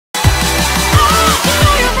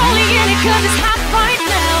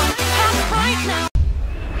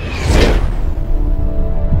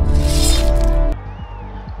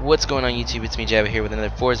What's going on YouTube? It's me Jabba here with another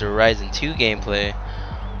Forza Horizon 2 gameplay.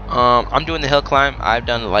 I'm doing the hill climb. I've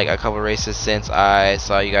done like a couple races since I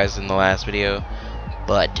saw you guys in the last video,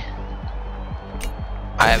 but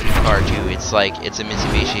I have a new car too. It's a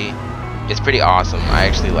Mitsubishi. It's pretty awesome. I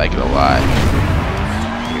actually like it a lot.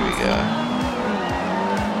 Here we go.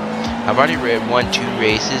 I've already won 2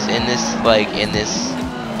 races in this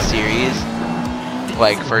series,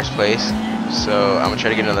 like first place. So I'm gonna try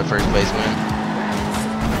to get another first place win.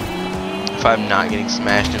 If I'm not getting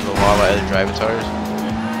smashed into the wall by other drivatars.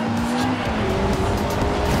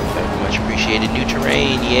 Much appreciated. New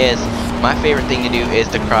terrain, yes. My favorite thing to do is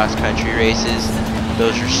the cross country races.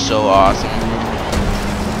 Those are so awesome.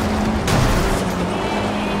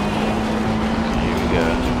 Here we go.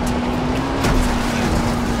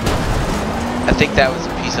 I think that was a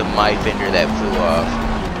piece of my fender that flew off.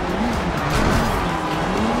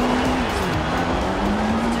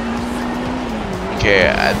 Okay,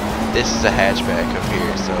 this is a hatchback up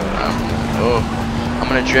here, so I'm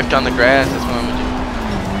gonna drift on the grass. That's what I'm gonna do.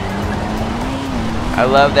 I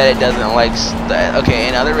love that it doesn't okay,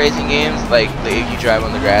 in other racing games, like if you drive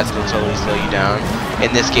on the grass, it'll totally slow you down.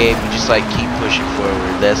 In this game, you just like keep pushing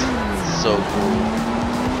forward. That's so cool.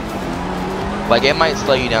 Like it might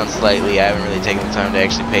slow you down slightly. I haven't really taken the time to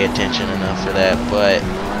actually pay attention enough for that, but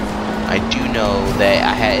I do know that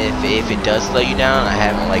if it does slow you down, I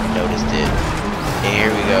haven't like noticed it. And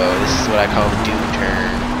here we go. This is what I call the doom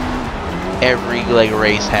turn. Every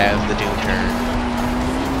race has the doom turn.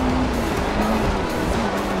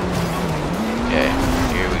 Okay,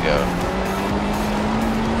 here we go.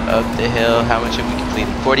 Up the hill. How much have we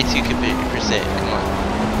completed? 42%. Come on.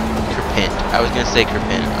 Kerpent. I was gonna say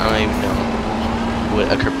kerpent. I don't even know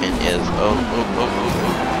what a kerpent is.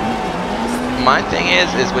 My thing is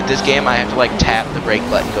with this game, I have to like tap the brake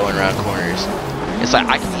button going around corners. It's like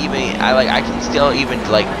I can still even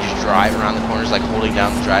like just drive around the corners like holding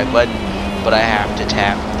down the drive button, but I have to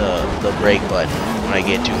tap the brake button when I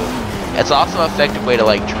get to them. It's also an effective way to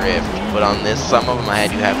like drift, but on this, some of them I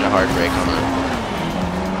do have to hard brake on.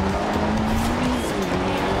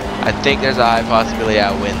 I think there's a high possibility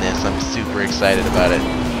I'll win this. I'm super excited about it.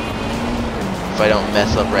 If I don't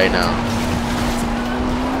mess up right now.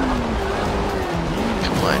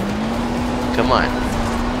 Come on. Come on.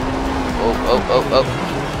 Oh.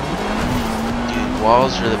 Dude,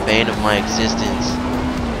 walls are the bane of my existence.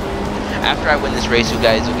 After I win this race, you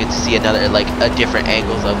guys will get to see another, different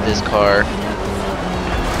angles of this car.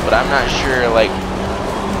 But I'm not sure, okay.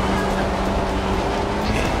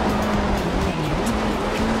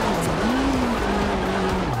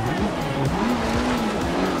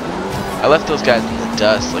 I left those guys in the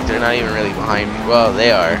dust, like they're not even really behind me. Well,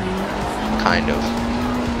 they are. Kind of.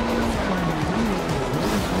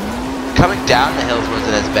 Coming down the hills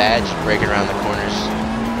wasn't as bad, just breaking around the corners.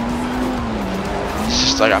 It's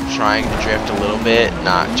just like I'm trying to drift a little bit,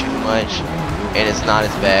 not too much, and it's not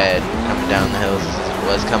as bad coming down the hills as it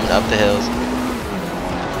was coming up the hills.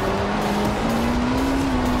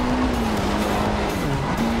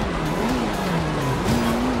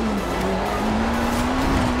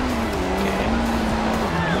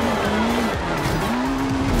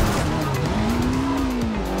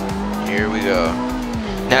 Okay. Here we go.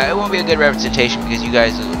 Now it won't be a good representation because you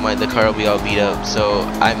guys the car will be all beat up, so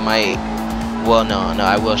I might, well no,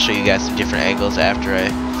 I will show you guys some different angles after I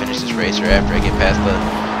finish this race, or after I get past the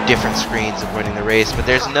different screens of winning the race. But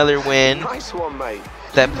there's another win. Nice one, mate.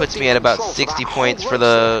 That puts me at about 60 points for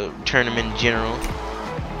the tournament in general.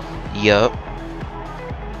 Yup.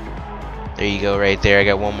 There you go, right there. I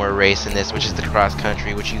got one more race in this, which is the cross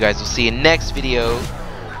country, which you guys will see in next video.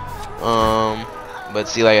 But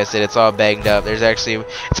see, like I said, it's all banged up. There's actually,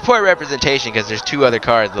 it's poor representation because there's 2 other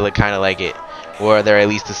cars that look kind of like it, or they're at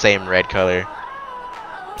least the same red color.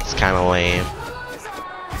 It's kind of lame.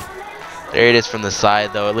 There it is from the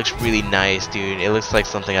side, though. It looks really nice, dude. It looks like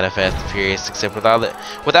something out of Fast and Furious, except without all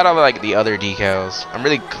the other decals. I'm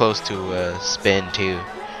really close to spin too,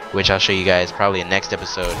 which I'll show you guys probably in next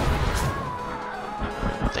episode.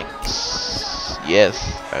 I think,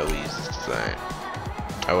 yes, I will use this design.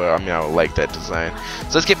 I would like that design.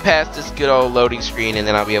 So let's get past this good old loading screen, and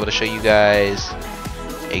then I'll be able to show you guys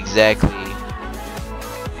exactly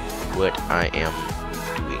what I am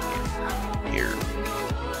doing here.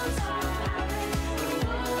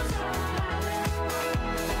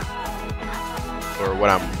 Or what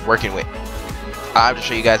I'm working with. I have to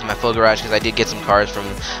show you guys my full garage because I did get some cars from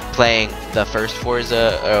playing the first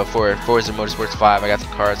Forza, for Forza Motorsports 5. I got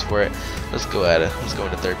some cars for it. Let's go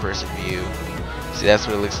into third person view. See, that's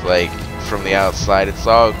what it looks like from the outside. It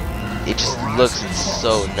just looks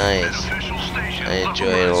so nice. I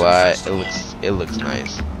enjoy it a lot. It looks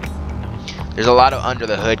nice. There's a lot of under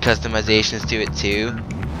the hood customizations to it too.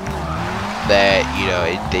 That, you know,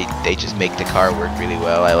 they just make the car work really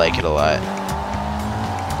well. I like it a lot.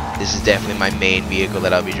 This is definitely my main vehicle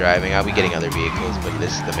that I'll be driving. I'll be getting other vehicles, but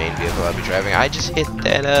this is the main vehicle I'll be driving. I just hit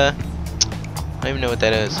that, I don't even know what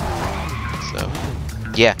that is. So,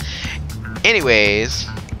 yeah. Anyways,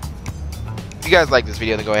 if you guys like this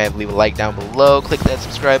video, then go ahead and leave a like down below. Click that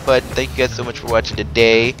subscribe button. Thank you guys so much for watching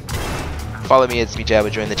today. Follow me at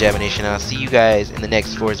Jabba. Join the Jabba Nation. I'll see you guys in the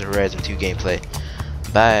next Forza Horizon 2 gameplay.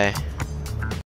 Bye.